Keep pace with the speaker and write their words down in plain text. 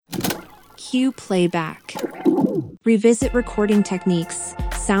Cue Playback. Revisit recording techniques,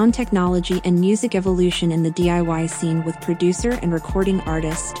 sound technology, and music evolution in the DIY scene with producer and recording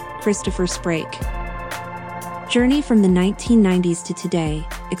artist, Christopher Sprake. Journey from the 1990s to today,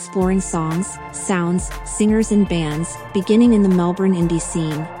 exploring songs, sounds, singers and bands, beginning in the Melbourne indie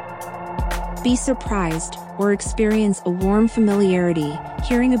scene. Be surprised, or experience a warm familiarity,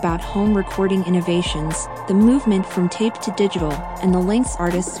 hearing about home recording innovations, the movement from tape to digital, and the lengths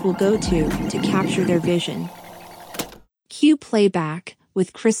artists will go to capture their vision. Cue Playback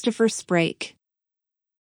with Christopher Sprake.